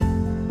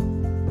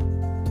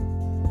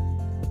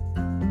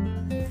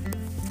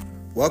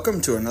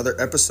Welcome to another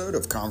episode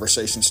of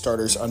Conversation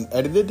Starters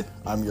Unedited.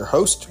 I'm your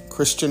host,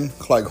 Christian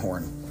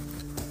Cleghorn.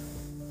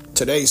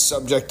 Today's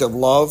subject of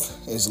love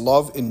is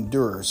love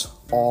endures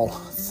all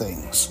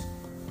things.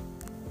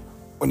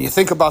 When you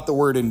think about the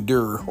word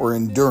endure or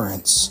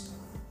endurance,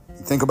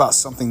 you think about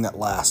something that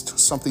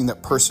lasts, something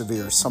that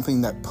perseveres,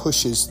 something that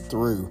pushes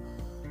through.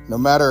 No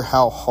matter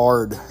how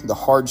hard the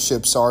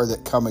hardships are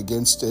that come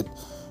against it,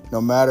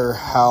 no matter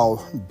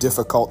how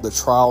difficult the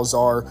trials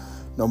are,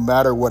 no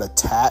matter what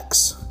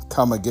attacks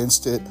come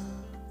against it,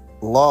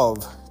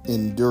 love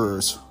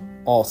endures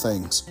all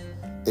things.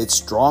 It's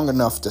strong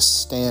enough to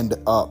stand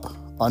up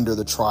under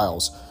the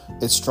trials.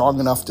 It's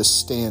strong enough to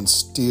stand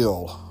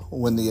still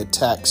when the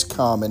attacks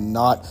come and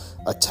not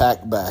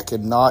attack back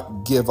and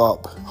not give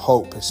up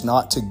hope. It's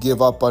not to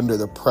give up under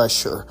the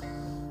pressure,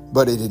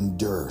 but it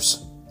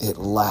endures. It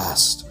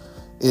lasts.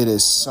 It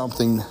is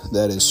something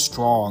that is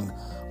strong.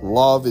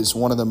 Love is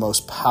one of the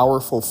most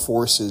powerful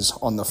forces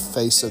on the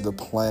face of the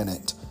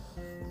planet.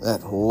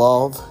 That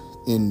love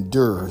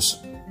endures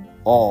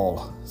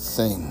all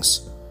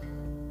things.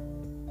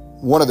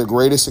 One of the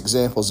greatest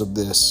examples of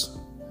this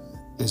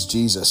is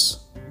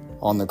Jesus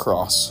on the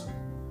cross.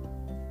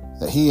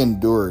 That he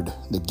endured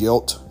the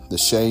guilt, the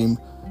shame,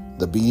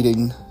 the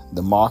beating,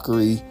 the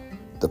mockery,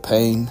 the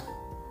pain,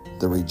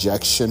 the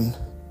rejection.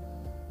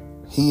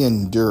 He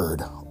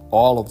endured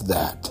all of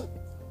that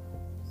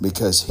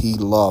because he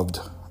loved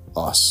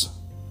us.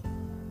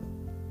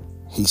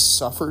 He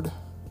suffered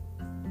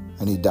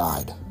and he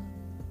died.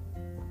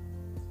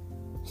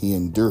 He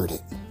endured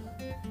it.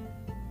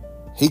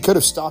 He could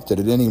have stopped it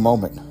at any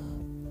moment.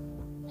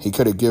 He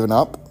could have given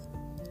up.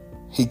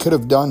 He could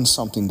have done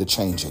something to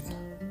change it.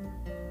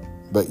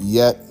 But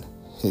yet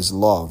his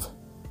love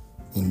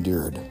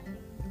endured.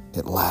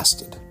 It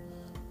lasted.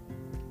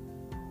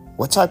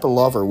 What type of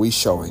love are we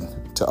showing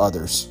to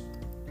others?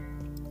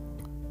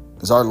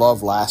 Is our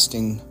love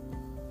lasting?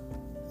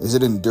 Is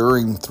it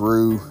enduring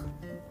through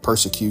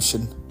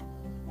persecution?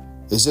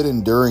 Is it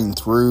enduring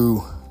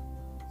through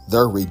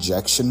their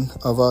rejection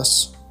of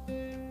us?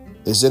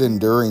 Is it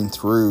enduring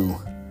through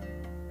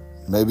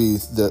maybe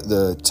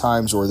the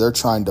times where they're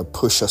trying to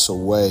push us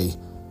away?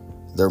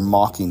 They're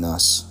mocking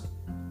us.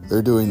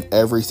 They're doing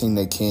everything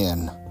they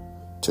can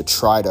to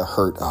try to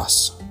hurt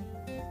us.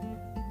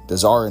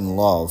 Does our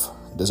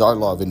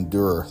love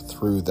endure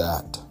through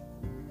that?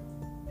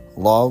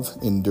 Love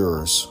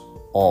endures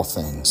all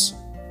things.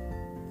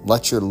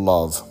 Let your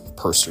love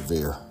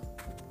persevere.